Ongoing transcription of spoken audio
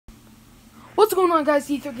What's going on, guys?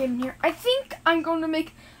 Ether Gaming here. I think I'm going to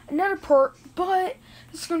make another part, but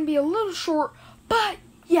it's going to be a little short. But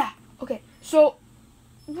yeah, okay. So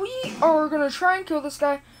we are going to try and kill this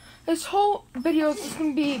guy. This whole video is just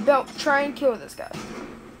going to be about trying and kill this guy.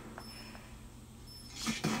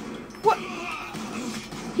 What?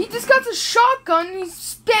 He just got the shotgun and he's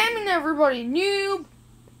spamming everybody. Noob.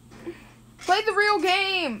 Play the real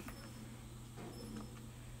game.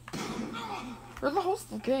 You're the host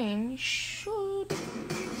of the game. You should be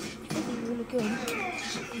really good.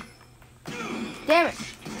 Damn it.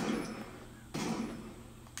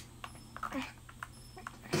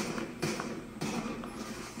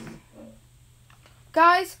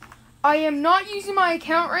 Guys, I am not using my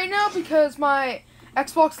account right now because my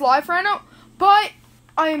Xbox Live ran out, but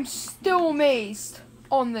I am still amazed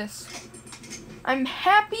on this. I'm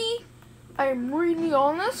happy. I am really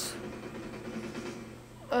honest.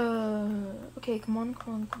 Okay, come on.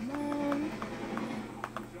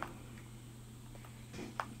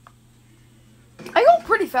 I go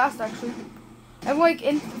pretty fast, actually. I have, like,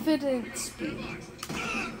 infinite speed.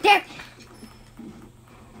 Damn!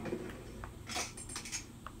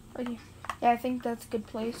 Right here. Yeah, I think that's a good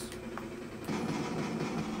place.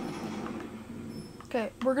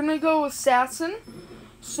 Okay, we're gonna go with Assassin.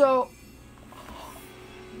 So,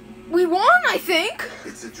 we won, I think.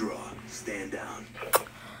 It's a draw. Stand down.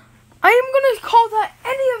 I am gonna call that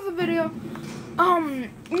any of the video.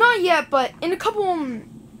 Not yet, but in a couple,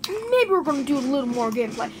 maybe we're gonna do a little more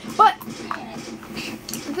gameplay. But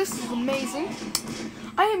this is amazing.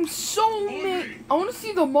 I am so I want to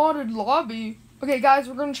see the modded lobby. Okay, guys,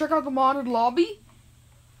 we're gonna check out the modded lobby.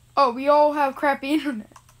 Oh, we all have crappy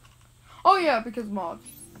internet. Oh yeah, because mods.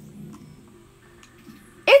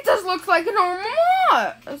 It just looks like a normal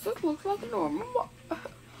mod. It just looks like a normal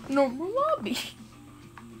lobby.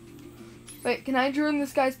 Wait, can I join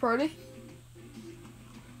this guy's party?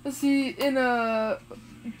 Let's see, in a...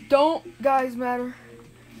 Don't guys matter.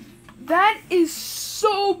 That is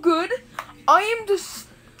so good. I am just...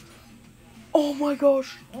 Oh my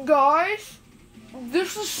gosh. Guys,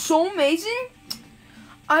 this is so amazing.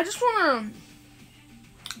 I just want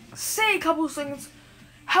to say a couple of things.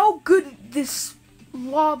 How good this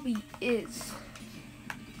lobby is.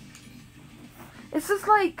 It's just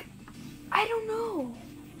like... I don't know.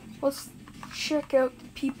 Let's check out the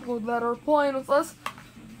people that are playing with us.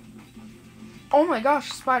 Oh my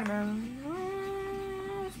gosh, Spider-Man.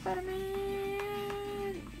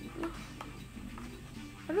 Spider-Man.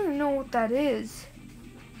 I don't even know what that is.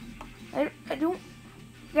 I don't,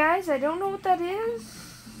 guys, I don't know what that is.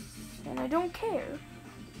 And I don't care.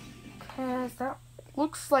 Because that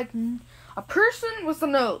looks like a person with a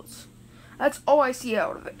nose. That's all I see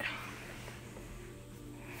out of it.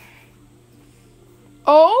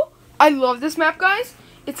 Oh, I love this map, guys.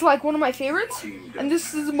 It's like one of my favorites. And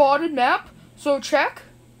this is a modded map. So check.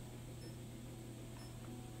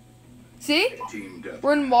 See?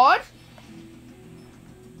 We're in mod.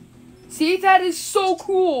 See, that is so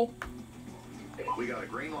cool. We got a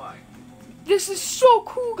green light. This is so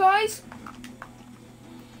cool, guys.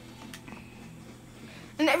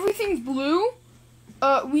 And everything's blue.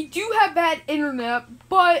 We do have bad internet,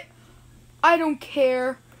 but I don't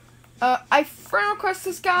care. I friend request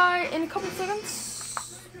this guy in a couple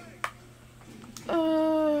seconds.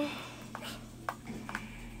 Oh,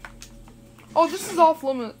 this is off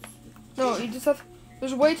limits. No, you just have.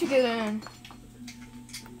 There's a way to get in.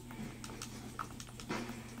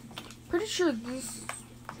 Pretty sure this.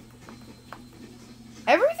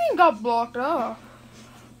 Everything got blocked off.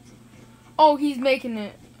 Oh, he's making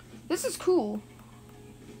it. This is cool.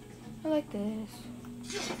 I like this.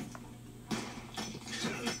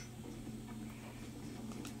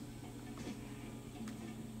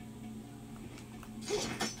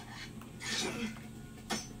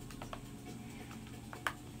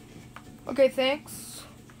 Okay, thanks.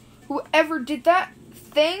 Whoever did that,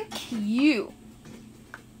 thank you.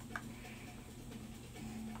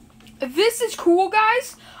 This is cool,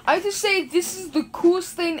 guys. I have to say this is the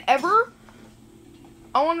coolest thing ever.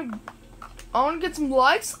 I wanna get some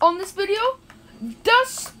likes on this video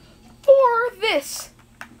just for this.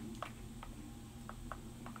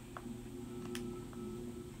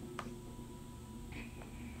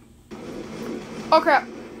 Oh crap.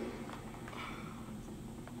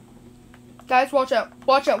 Guys, watch out.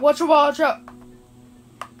 Watch out. Watch out.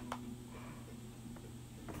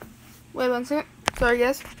 Wait one second. Sorry,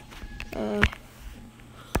 guys.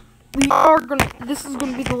 This is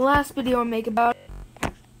gonna be the last video I make about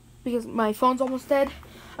it. Because my phone's almost dead.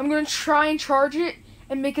 I'm gonna try and charge it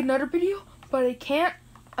and make another video, but I can't.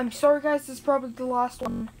 I'm sorry, guys. This is probably the last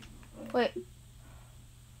one. Wait.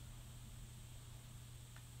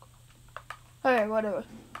 Okay, whatever.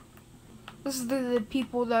 This is the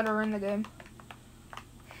people that are in the game.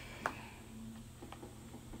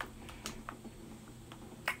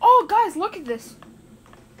 Oh, guys, look at this.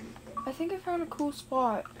 I think I found a cool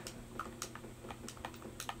spot.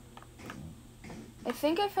 I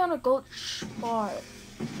think I found a gold spot.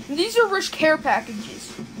 And these are rich care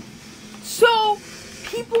packages. So,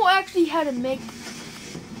 people actually had to make...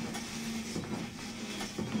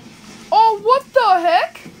 Oh, what the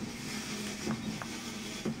heck?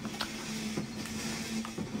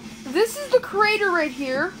 This is the crater right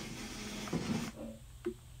here.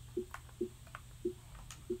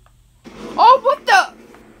 Oh, what the?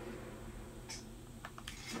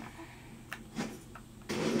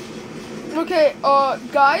 Okay,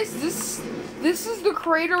 guys, this is the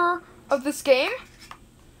creator of this game.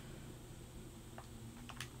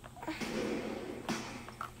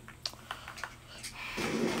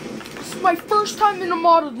 This is my first time in a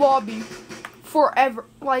modded lobby forever.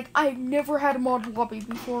 Like, I've never had a modded lobby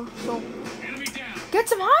before, so get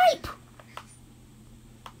some hype.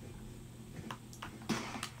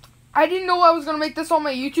 I didn't know I was gonna make this on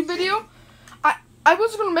my YouTube video. I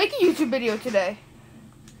was gonna make a YouTube video today.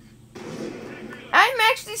 I'm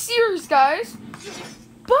actually serious, guys.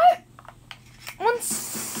 But when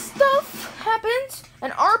stuff happens,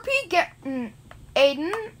 and RP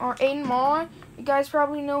Aiden or Aiden Maw, you guys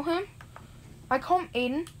probably know him. I call him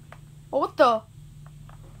Aiden. Oh, what the?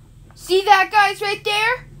 See that, guys, right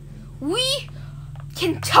there? We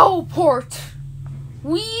can teleport.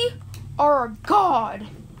 We are a god.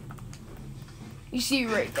 You see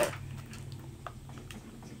right there.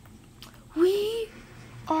 We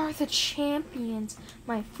are the champions,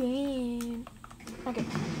 my friend. Okay.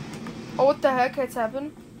 Oh, what the heck has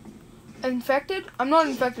happened? Infected? I'm not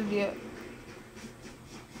infected yet.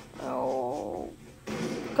 Oh.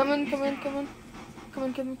 Come in, come in, come in. Come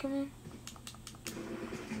in, come in, come in.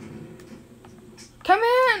 Come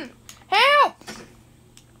in! Help!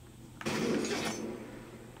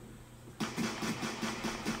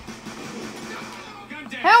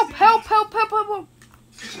 Help, help, help, help, help, help.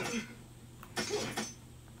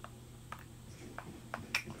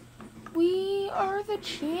 We are the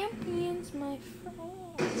champions, my friend.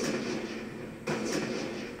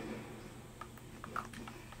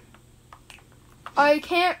 I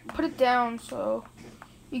can't put it down, so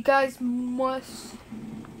you guys must.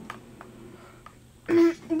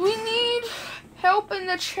 We need help in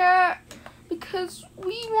the chat because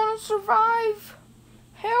we want to survive.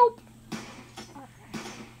 Help.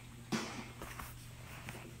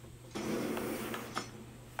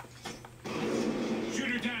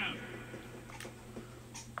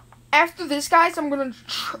 After this, guys, I'm gonna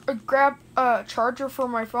grab a charger for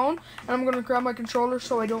my phone, and I'm gonna grab my controller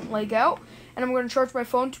so I don't lag out, and I'm gonna charge my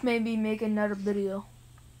phone to maybe make another video.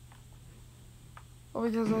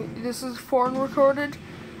 Because this is foreign recorded,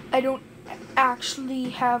 I don't actually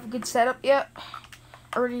have a good setup yet.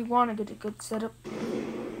 I already want to get a good setup.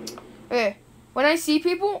 Okay, when I see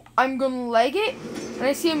people, I'm gonna lag it. When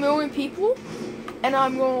I see 1,000,000 people, and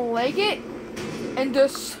I'm gonna lag it, and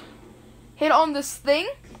just hit on this thing.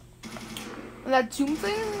 That zoom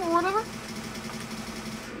thing or whatever.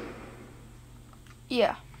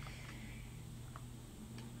 Yeah.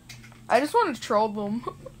 I just want to troll them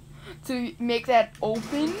to make that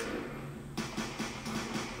open.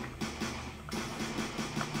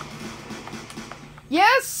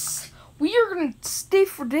 Yes! We are gonna stay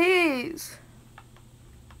for days.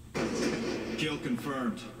 Kill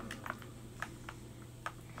confirmed.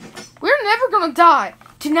 We're never gonna die.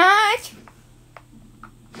 Tonight.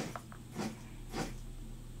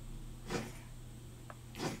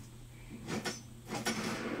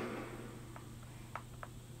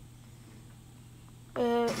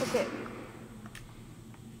 Okay.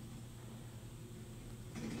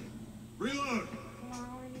 Reload.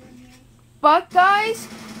 But guys,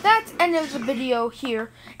 that's end of the video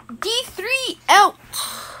here. D3 out.